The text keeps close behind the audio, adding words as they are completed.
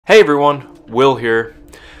Hey everyone, Will here.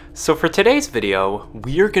 So for today's video,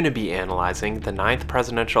 we are going to be analyzing the 9th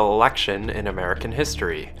presidential election in American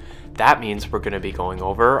history. That means we're going to be going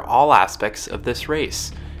over all aspects of this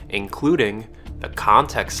race, including the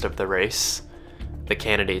context of the race, the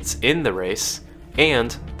candidates in the race,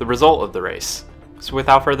 and the result of the race. So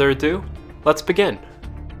without further ado, let's begin.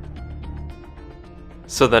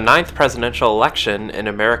 So the 9th presidential election in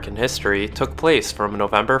American history took place from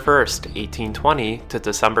November 1st, 1820 to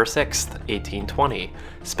December 6th, 1820,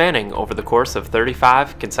 spanning over the course of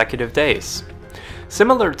 35 consecutive days.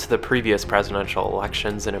 Similar to the previous presidential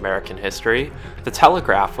elections in American history, the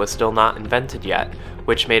telegraph was still not invented yet,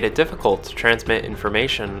 which made it difficult to transmit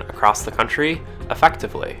information across the country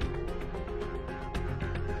effectively.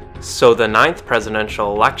 So the 9th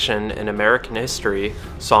presidential election in American history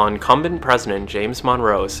saw incumbent President James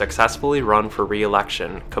Monroe successfully run for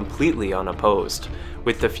re-election completely unopposed,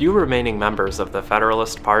 with the few remaining members of the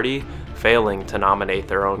Federalist Party failing to nominate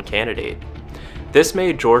their own candidate. This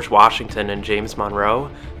made George Washington and James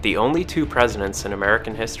Monroe the only two presidents in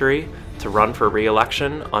American history to run for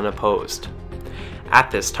re-election unopposed.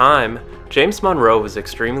 At this time, James Monroe was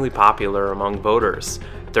extremely popular among voters,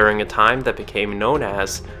 during a time that became known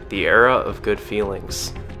as the Era of Good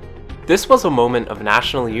Feelings. This was a moment of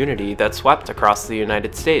national unity that swept across the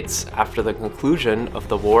United States after the conclusion of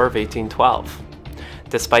the War of 1812.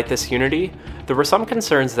 Despite this unity, there were some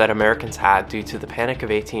concerns that Americans had due to the Panic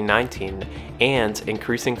of 1819 and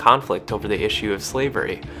increasing conflict over the issue of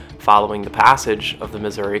slavery following the passage of the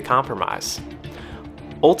Missouri Compromise.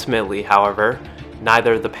 Ultimately, however,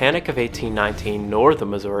 neither the Panic of 1819 nor the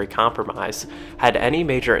Missouri Compromise had any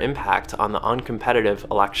major impact on the uncompetitive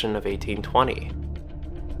election of 1820.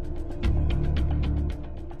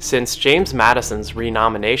 Since James Madison's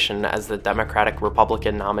renomination as the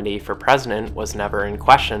Democratic-Republican nominee for president was never in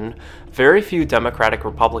question, very few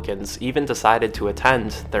Democratic-Republicans even decided to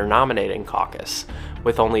attend their nominating caucus,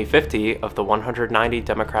 with only 50 of the 190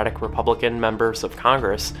 Democratic-Republican members of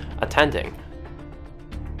Congress attending.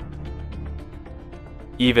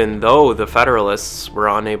 Even though the Federalists were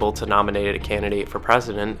unable to nominate a candidate for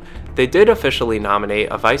president, they did officially nominate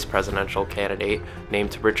a vice presidential candidate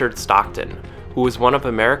named Richard Stockton, who was one of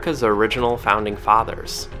America's original founding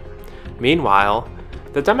fathers. Meanwhile,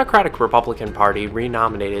 the Democratic-Republican Party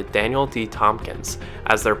renominated Daniel D. Tompkins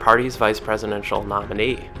as their party's vice presidential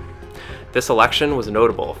nominee. This election was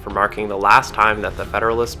notable for marking the last time that the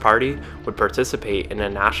Federalist Party would participate in a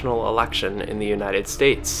national election in the United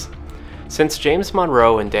States. Since James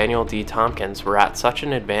Monroe and Daniel D. Tompkins were at such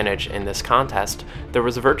an advantage in this contest, there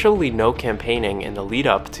was virtually no campaigning in the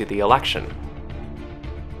lead-up to the election.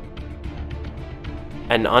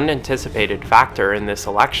 An unanticipated factor in this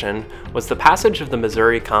election was the passage of the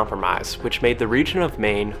Missouri Compromise, which made the region of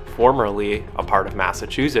Maine, formerly a part of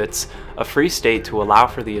Massachusetts, a free state to allow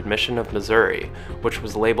for the admission of Missouri, which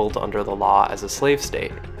was labeled under the law as a slave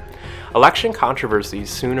state. Election controversies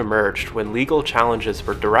soon emerged when legal challenges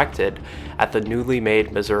were directed at the newly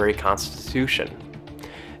made Missouri Constitution.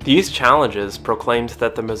 These challenges proclaimed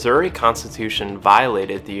that the Missouri Constitution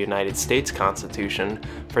violated the United States Constitution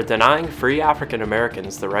for denying free African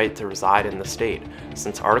Americans the right to reside in the state,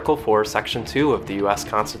 since Article 4, Section 2 of the U.S.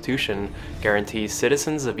 Constitution guarantees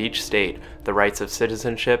citizens of each state the rights of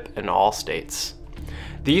citizenship in all states.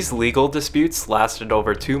 These legal disputes lasted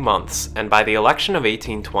over 2 months, and by the election of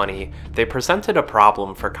 1820, they presented a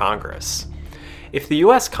problem for Congress. If the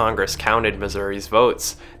U.S. Congress counted Missouri's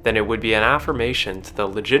votes, then it would be an affirmation to the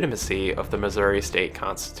legitimacy of the Missouri State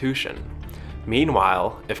Constitution.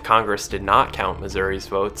 Meanwhile, if Congress did not count Missouri's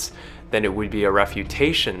votes, then it would be a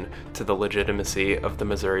refutation to the legitimacy of the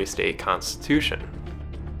Missouri State Constitution.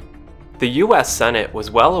 The U.S. Senate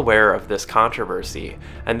was well aware of this controversy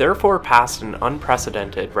and therefore passed an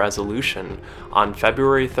unprecedented resolution on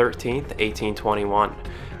February 13, 1821,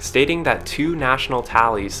 stating that 2 national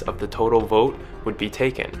tallies of the total vote would be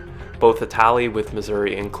taken, both a tally with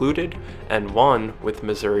Missouri included and one with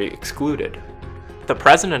Missouri excluded. The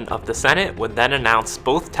President of the Senate would then announce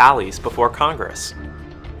both tallies before Congress.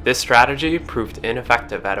 This strategy proved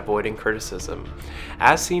ineffective at avoiding criticism,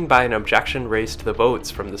 as seen by an objection raised to the votes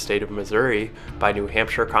from the state of Missouri by New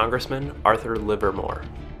Hampshire Congressman Arthur Livermore.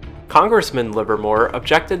 Congressman Livermore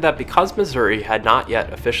objected that because Missouri had not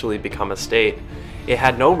yet officially become a state, it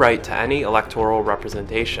had no right to any electoral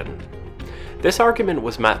representation. This argument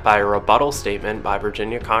was met by a rebuttal statement by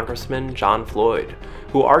Virginia Congressman John Floyd,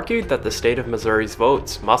 who argued that the state of Missouri's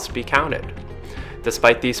votes must be counted.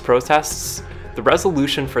 Despite these protests, the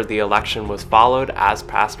resolution for the election was followed as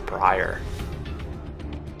past prior.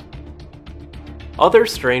 Other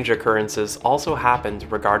strange occurrences also happened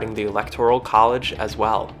regarding the Electoral College as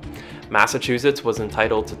well. Massachusetts was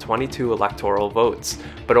entitled to 22 electoral votes,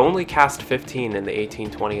 but only cast 15 in the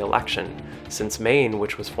 1820 election, since Maine,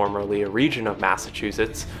 which was formerly a region of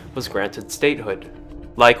Massachusetts, was granted statehood.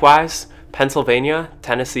 Likewise, Pennsylvania,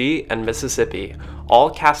 Tennessee, and Mississippi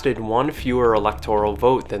all casted one fewer electoral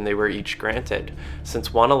vote than they were each granted,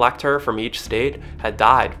 since one elector from each state had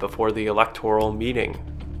died before the electoral meeting.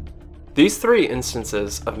 These three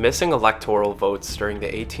instances of missing electoral votes during the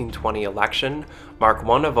 1820 election mark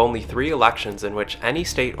one of only 3 elections in which any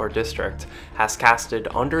state or district has casted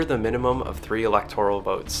under the minimum of 3 electoral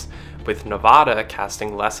votes, with Nevada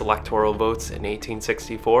casting less electoral votes in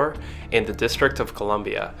 1864 and the District of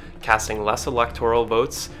Columbia casting less electoral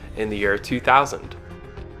votes in the year 2000.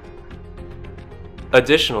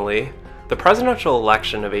 Additionally, the presidential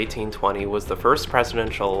election of 1820 was the first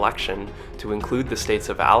presidential election to include the states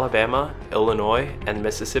of Alabama, Illinois, and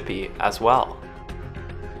Mississippi as well.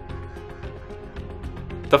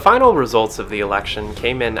 The final results of the election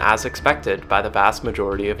came in as expected by the vast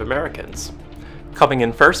majority of Americans. Coming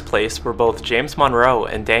in first place were both James Monroe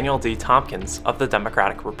and Daniel D. Tompkins of the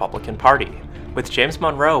Democratic Republican Party, with James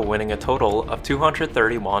Monroe winning a total of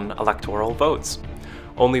 231 electoral votes.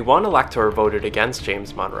 Only one elector voted against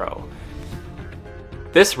James Monroe.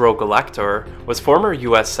 This rogue elector was former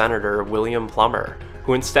U.S. Senator William Plummer,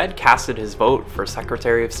 who instead casted his vote for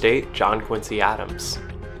Secretary of State John Quincy Adams.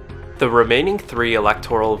 The remaining 3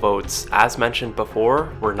 electoral votes, as mentioned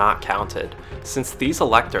before, were not counted, since these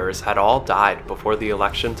electors had all died before the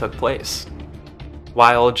election took place.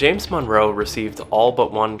 While James Monroe received all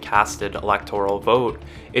but one casted electoral vote,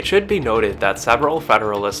 it should be noted that several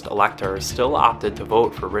Federalist electors still opted to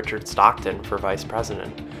vote for Richard Stockton for vice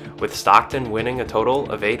president, with Stockton winning a total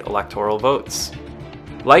of 8 electoral votes.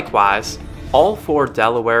 Likewise, all 4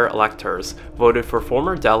 Delaware electors voted for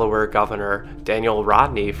former Delaware Governor Daniel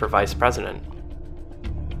Rodney for vice president.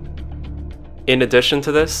 In addition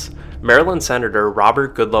to this, Maryland Senator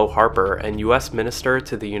Robert Goodloe Harper and U.S. Minister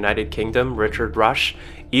to the United Kingdom Richard Rush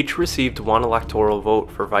each received 1 electoral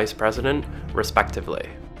vote for vice president, respectively.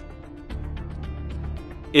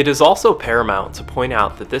 It is also paramount to point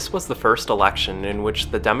out that this was the first election in which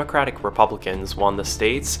the Democratic Republicans won the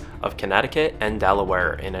states of Connecticut and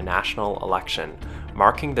Delaware in a national election,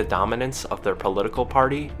 marking the dominance of their political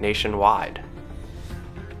party nationwide.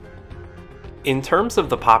 In terms of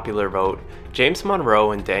the popular vote, James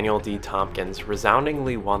Monroe and Daniel D. Tompkins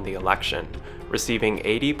resoundingly won the election, receiving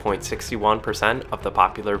 80.61% of the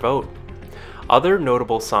popular vote. Other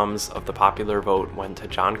notable sums of the popular vote went to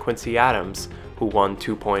John Quincy Adams, who won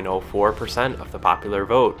 2.04% of the popular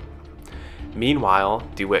vote. Meanwhile,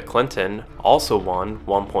 DeWitt Clinton also won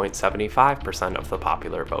 1.75% of the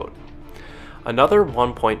popular vote. Another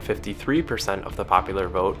 1.53% of the popular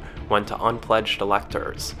vote went to unpledged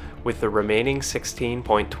electors, with the remaining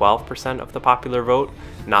 16.12% of the popular vote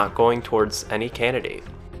not going towards any candidate.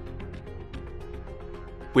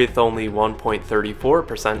 With only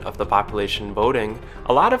 1.34% of the population voting,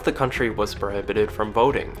 a lot of the country was prohibited from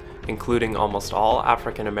voting, including almost all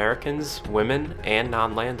African Americans, women, and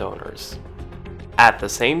non-landowners. At the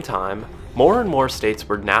same time, more and more states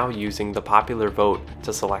were now using the popular vote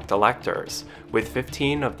to select electors, with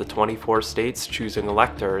 15 of the 24 states choosing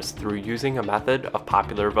electors through using a method of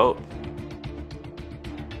popular vote.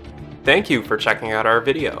 Thank you for checking out our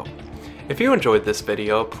video. If you enjoyed this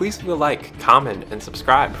video, please leave a like, comment, and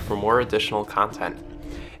subscribe for more additional content.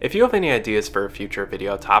 If you have any ideas for a future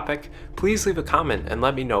video topic, please leave a comment and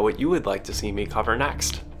let me know what you would like to see me cover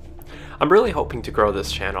next. I'm really hoping to grow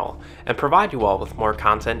this channel and provide you all with more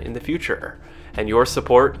content in the future, and your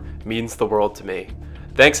support means the world to me.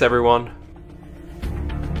 Thanks everyone!